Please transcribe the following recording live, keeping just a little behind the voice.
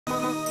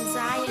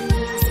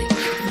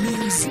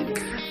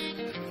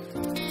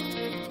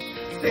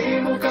The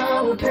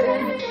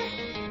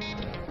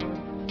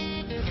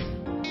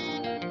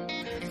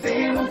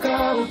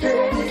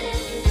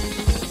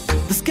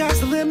sky's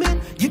the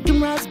limit, you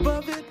can rise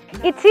above it.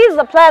 It is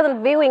a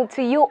pleasant viewing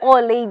to you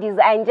all, ladies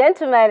and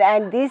gentlemen,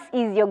 and this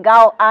is your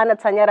girl Anna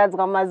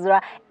Tanyaradzwa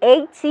Mazura,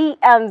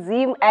 ATM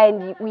Zim,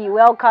 and we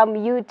welcome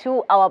you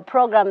to our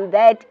program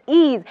that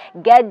is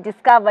Get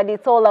Discovered.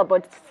 It's all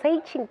about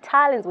searching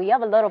talents. We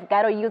have a lot of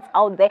ghetto youths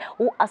out there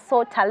who are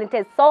so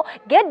talented. So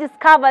Get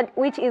Discovered,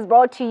 which is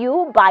brought to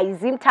you by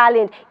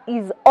ZimTalent,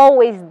 is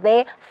always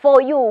there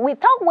for you.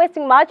 Without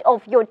wasting much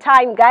of your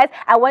time, guys,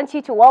 I want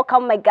you to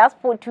welcome my guest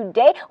for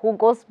today, who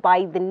goes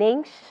by the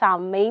name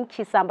Charmaine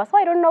Chisamba. So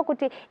I don't know,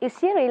 is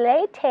she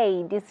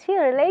related? Is she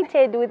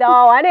related with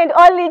our one and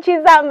only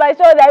Chisamba,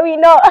 so that we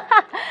know?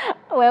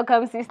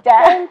 Welcome, sister.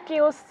 Thank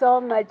you so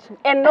much.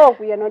 And no,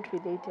 we are not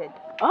related.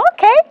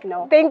 Okay.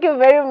 No. Thank you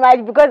very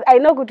much, because I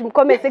know good in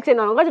comment section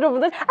are you guys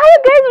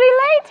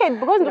related?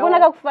 Because no.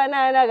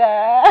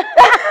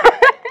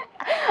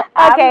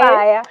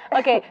 Okay.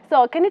 Okay.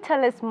 So can you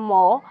tell us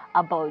more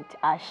about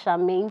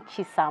Charmaine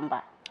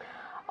Chisamba?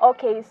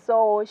 Okay,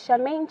 so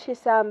Charmaine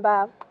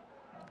Chisamba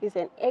is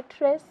an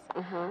actress.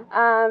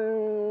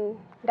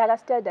 That I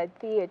studied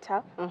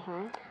theater.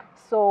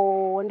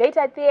 So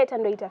ndaita theater,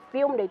 ndaita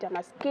film,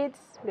 ndaita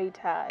skits,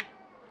 ndaita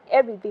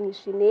everything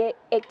shine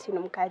acting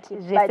mukati.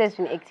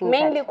 But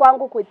mainly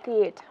kwangu ku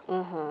theater.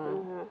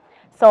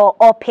 So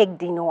all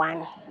pegged in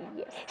one.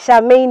 Yes.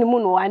 Charmaine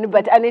Moon one,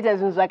 but Anita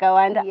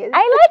Zunzakawanda. Yes.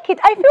 I like it.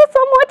 I feel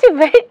so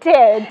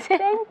motivated.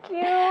 Thank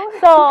you.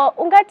 So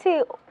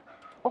ungati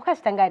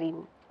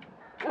ukashtangarini?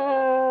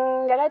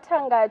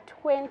 Ndakatanga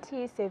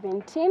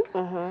 2017.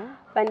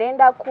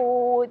 Bandaenda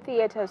ku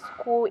theater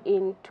school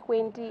in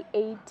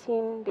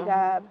 2018.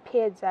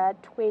 Ndikapedza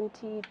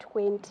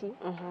 2020.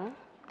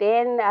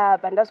 Then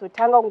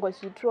bandazotanga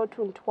kungozvitiro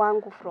tuntu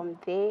wangu from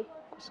there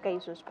kusvika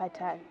izvozvi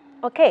patano.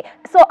 Okay,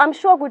 so I'm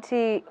sure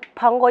kuti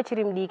pango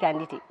chiri mudiki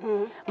anditi.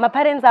 My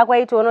parents ako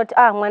aitoona kuti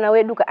mwana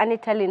wedu ane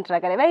talent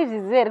rakadai.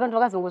 Vaizviziva here kana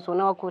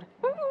vakazongozviona wakura?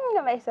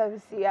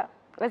 Vaisaziva.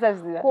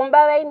 Vaisazviziva.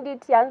 Kumba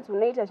vainditi hanzi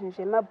unoita zvinhu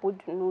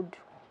zvemabhudhu nudhu.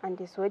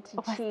 Andizoti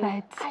chii?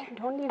 I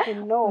don't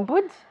even know.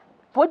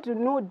 Bhudhu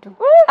nudhu.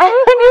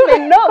 I don't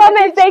even know.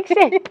 Comment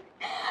section.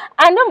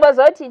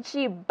 Andombozoti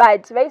chii,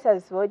 but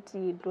vaisaziva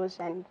kuti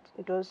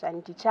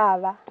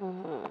ndozvandichava.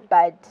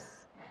 But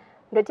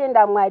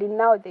ndotenda Mwari,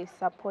 now they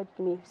support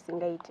me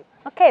singaite.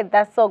 Okay,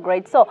 that's so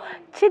great. So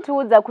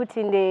chitiudza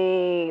kuti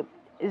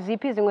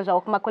zvipi zvimwe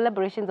zvako kuma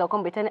collaborations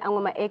akamboita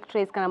neamwe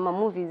ma-actress kana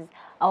ma-movies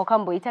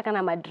akamboita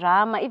kana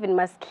ma-drama, even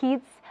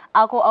ma-skits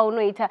ako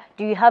aunoita.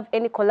 Do you have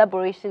any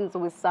collaborations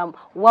with some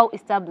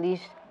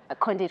well-established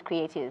content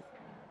creators?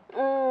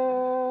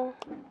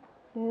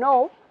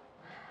 No.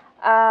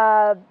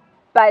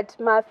 But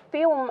my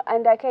film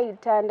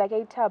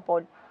ndakaita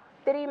about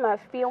 3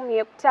 mafilm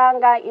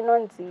yekutanga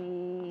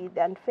inonzi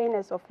The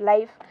Unfairness of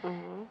Life,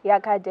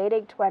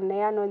 yakadirectwa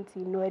neanonzi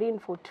Noreen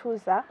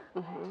Futuza.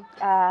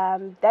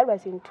 That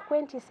was in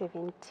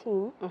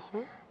 2017.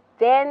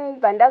 Then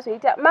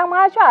bandazoita mamwe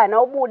acho haana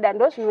kubuda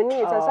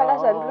ndozvinonetsa saka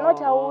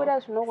zvandinotaura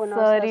zvinogona.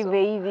 Sorry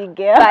baby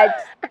girl. But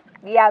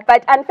yeah,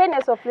 but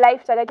Unfairness of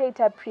Life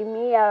takatoita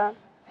premiere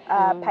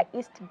pa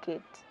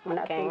Eastgate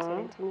muna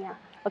 2017. Yeah.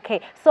 Okay,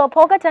 so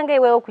paukatanga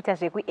iwewe kuita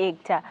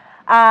zvekuactor,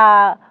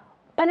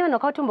 pane vanhu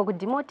vakatombo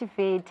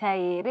kudemotivate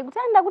here kuti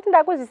kuti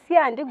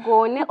ndakuzisiya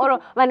handigone, or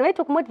vanhu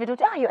vaitokumotivate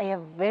kuti you are a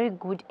very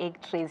good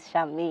actress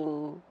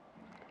Charmaine?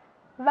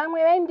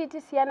 Vamwe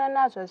vainditi siyana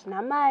nazvo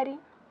zvina mari,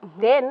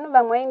 then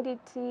vamwe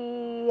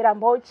vainditi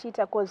ramba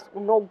uchiita cause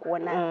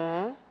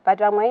unogona, but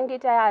vamwe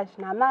vainditi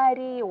zvina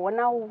mari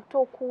wona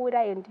utokura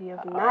and you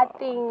have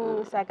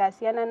nothing, saka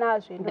siyana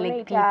nazvo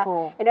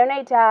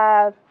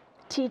ndonoita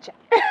teacher.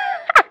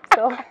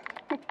 So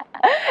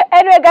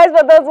anyway, guys,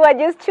 for those who are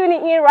just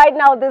tuning in right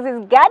now, this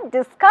is Get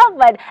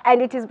Discovered,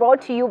 and it is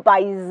brought to you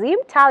by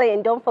ZimTalent.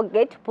 And don't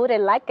forget to put a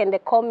like and a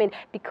comment,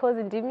 because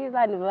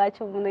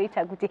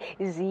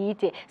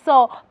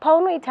so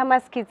paunoita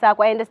maskits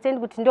ako, I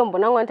understand kuti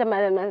ndombona ngwanta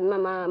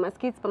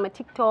maskits pa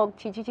TikTok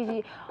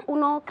chichichi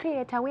uno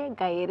create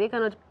wega here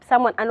kana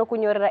someone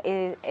anokunyorera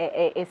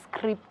a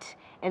script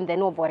and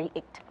then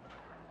overreact?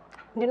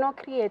 Ndino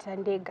create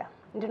ndega.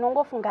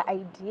 Ndinongofunga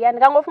idea,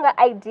 ndikangofunga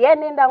idea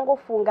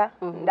nendangofunga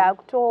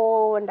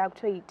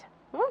ndakutoita.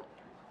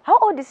 How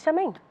old is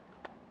Charmaine?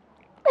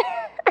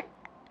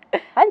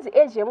 Hanzi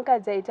age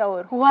yemukadzi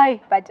aitaura. Why?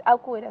 But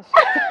akura.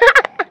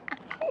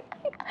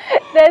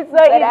 That's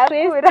so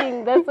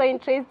interesting. That's so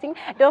interesting.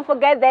 Don't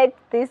forget that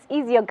this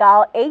is your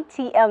girl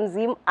ATM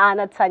Zim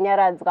Anna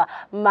Tanyaradzwa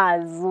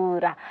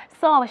Mazura.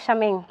 So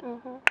Charmaine,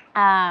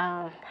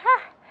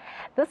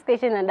 this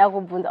question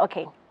ndakubvunza.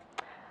 Okay.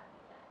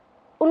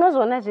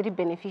 Unozona zviri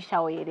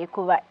beneficial here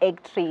kuva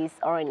actress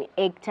or an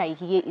actor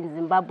here in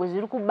Zimbabwe?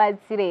 Zviri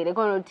kubatsira here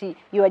kana kuti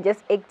you are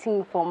just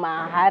acting for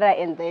mahara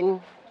and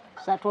then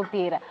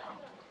zvatopera?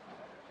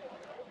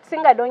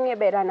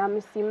 Singadonyeberana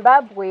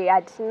muZimbabwe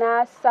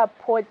hatina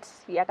support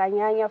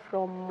yakanyanya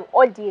from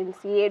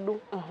audience yedu.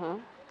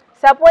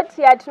 support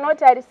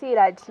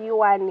yatinotarisira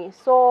tiwane.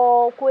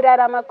 So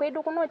kurarama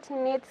kwedu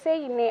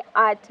kunotinetsei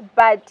neart,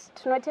 but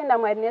tinotenda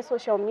Mwari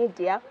nesocial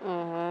media.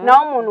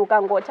 Nawo munhu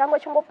ukangotanga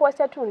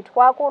uchingoposta tunhu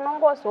twako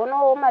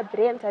unongozoonawo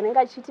mabrands anenge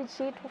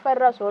achiti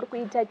kufarira zvauri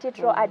kuita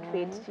chitro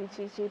advert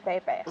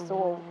bye.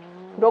 So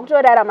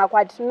ndokutorarama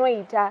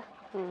kwatinoita.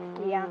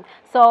 Yeah.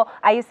 So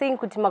are you saying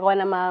kuti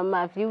makawana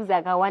ma views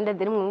akawanda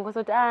then munhu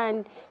ngosoti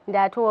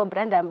ndatowa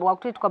brand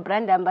wakutoitwa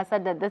brand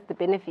ambassador, that's the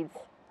benefits?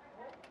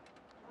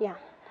 Yeah.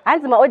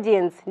 Hands my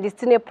audience, this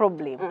is a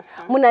problem.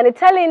 Munhu ane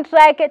talent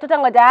rake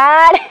totanga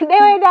kuti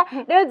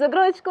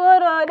ndewedzokera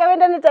kuchikoro,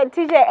 ndewenda nota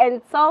teacher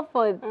and so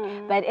forth.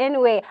 But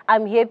anyway,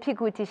 I'm happy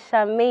kuti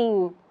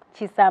Charmaine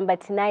Chisamba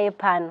tinaye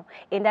pano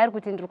and ari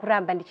kuti ndiri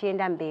kuramba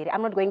ndichienda mberi.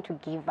 I'm not going to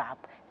give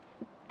up.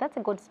 That's a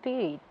good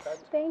spirit.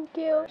 Thank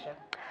you.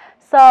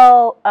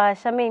 So,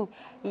 Charmaine,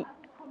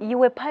 you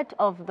were part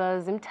of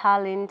the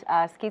ZimTalent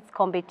skits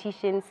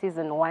competition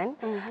season 1.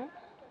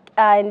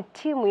 And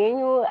team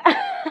yenyu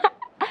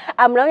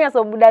amlaunya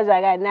sobuda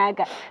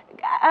zvakanaka.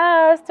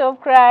 Stop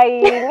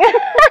crying.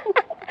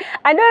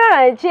 I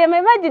don't know,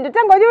 imagine to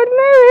tango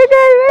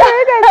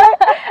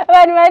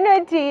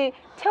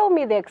tell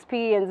me the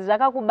experience.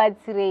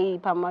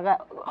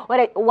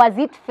 Was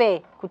it fair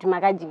kuti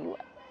makajiwa?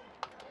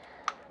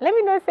 Let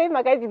me not say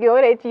makajiwa,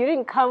 alright, you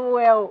didn't come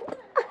well.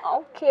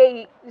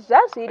 Okay,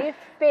 zvazviri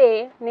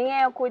fair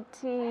nenyaya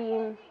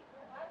yekuti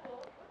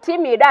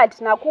team yedu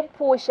hatina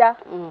kupusha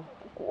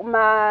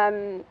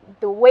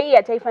the way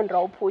yataifanira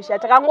kupusha,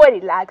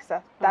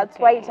 takangorelaxa. That's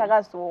why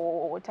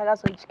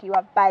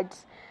takazotyiwa, but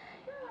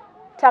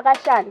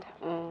takashanda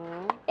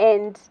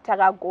and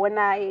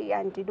takagona.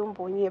 Handidi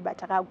kumbonyeba,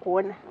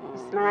 takagona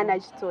zvisina kana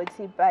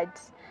chitsotsi, but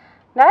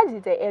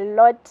ndakadzidza a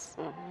lot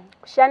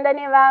kushanda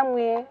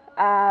nevamwe.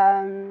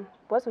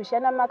 Because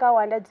kushanda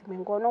makawanda dzimwe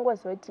nguva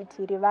unongozoti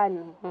tiri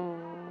vanhu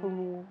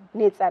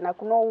kunetsana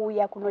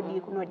kunouya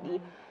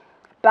kunodi,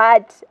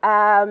 but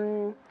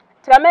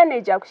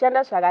takamanager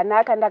kushanda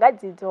zvakanaka.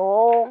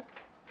 Ndakadzidzawo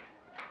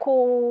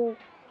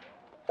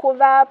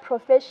kuva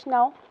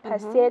professional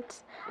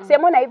paset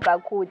semunhu aibva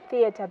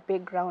kutheatre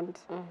background.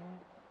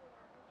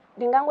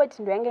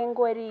 Ndingangoti ndoyange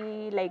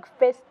ingori like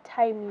first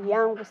time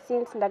yangu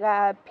since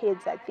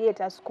ndakapedza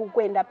theatre school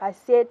kuenda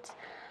paset.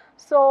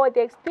 So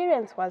the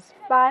experience was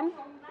fun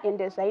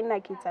ende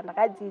zvainakidza.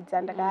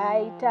 Ndakadzidza,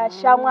 ndakaita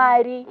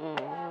shamwari.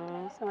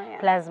 So, yeah.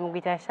 Plus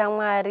mukuita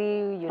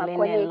shamwari, you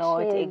learn a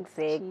lot.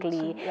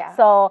 Exactly. Yeah.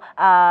 So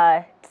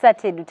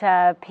tisati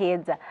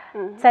tapedza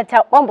tisati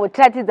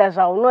wambotiratidza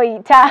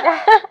zvaunoita.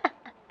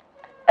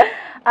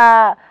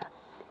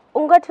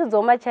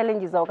 Ungatiudzawo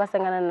ma-challenges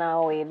awakasangana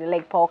nawo here,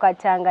 like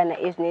pawakatanga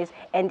naezvinezvi,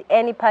 and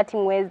any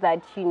parting words that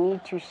you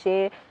need to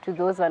share to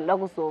those vanoda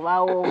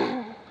kuzovawo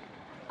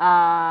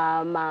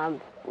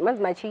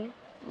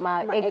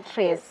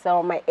ma-actress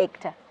or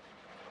ma-actor?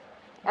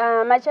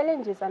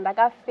 Ma-challenges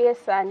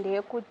andakafesa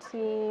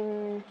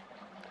ndeyekuti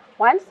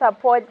one,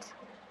 support,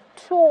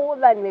 two,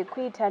 vanhu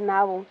vekuita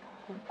navo,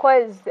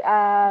 because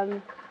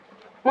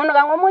munhu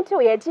kamwe muti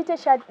uya tiite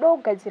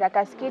shadogadzira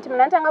kaskiti,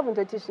 munhu anotanga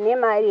kubvunzoti zvine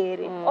mari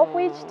here, of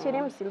which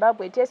tiri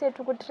muZimbabwe tese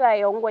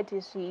tikutraya ungoti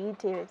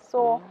zviite.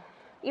 So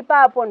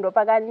ipapo ndo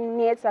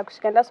pakanetsa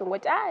kusvika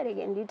ndazongoti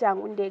rege ndiite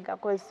hangu ndega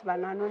because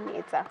vanhu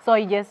vanonetsa. So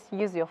you just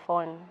use your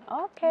phone?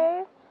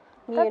 Okay.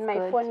 Me and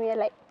my phone, we are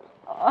like,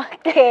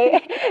 okay.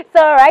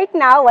 So right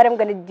now what I'm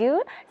going to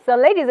do, so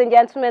ladies and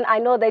gentlemen, I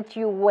know that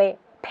you were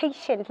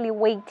patiently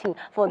waiting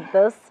for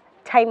this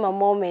time a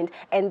moment,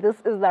 and this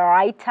is the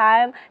right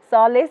time.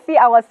 So let's see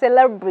our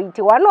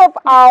celebrity, one of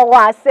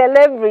our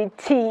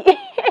celebrity,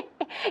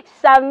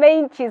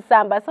 Charmaine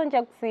Chisamba. So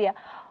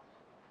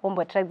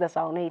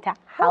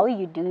how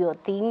you do your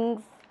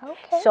things.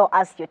 okay. Show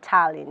us your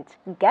talent.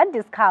 Get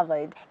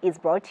Discovered is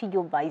brought to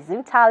you by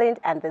ZimTalent,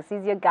 and this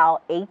is your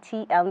girl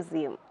ATM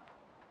Zim.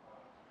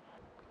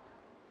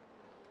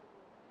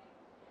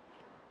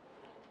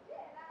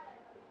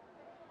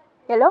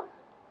 Hello?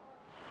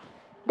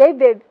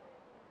 David.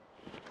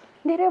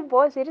 Ndiri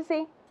boss, iri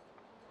sei?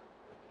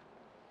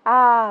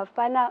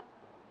 Pana.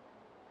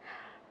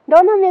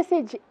 Ndaona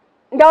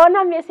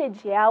message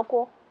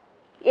yako.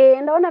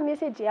 Ndaona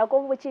message yako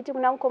uchiti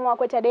kuna mukoma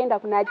wako tadaenda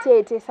kuna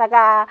tete,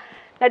 saka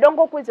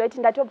ndadongokuudza kuti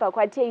ndatobva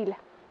kwa Taylor.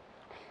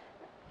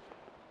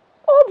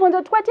 Ubvunza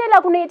kuti kwa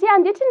Taylor kunoiti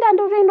handiti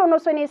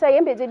ndandotoindosonesa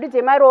hembe dzedu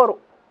dzemaroro.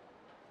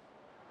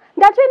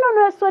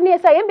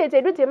 Ndatoindosonesa hembe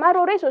dzedu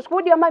dzemaroro, izvo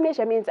zvikudiwa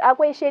ma-measurements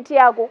ako esheti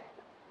yako.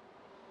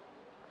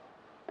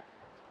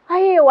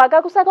 Aiwa,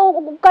 kakusaka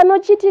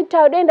kanochiti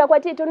tadoenda kwa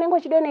Tete unenge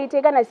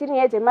uchidonoite kana siri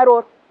nyaya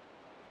dzemaroro.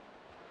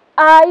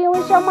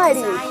 Aiwa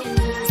shamwari.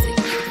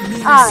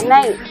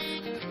 Nice.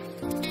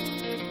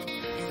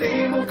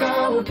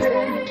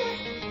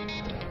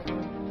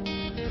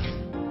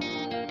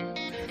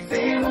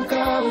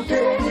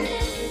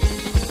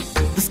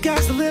 The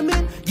sky's the limit,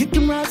 you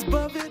can rise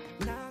above it.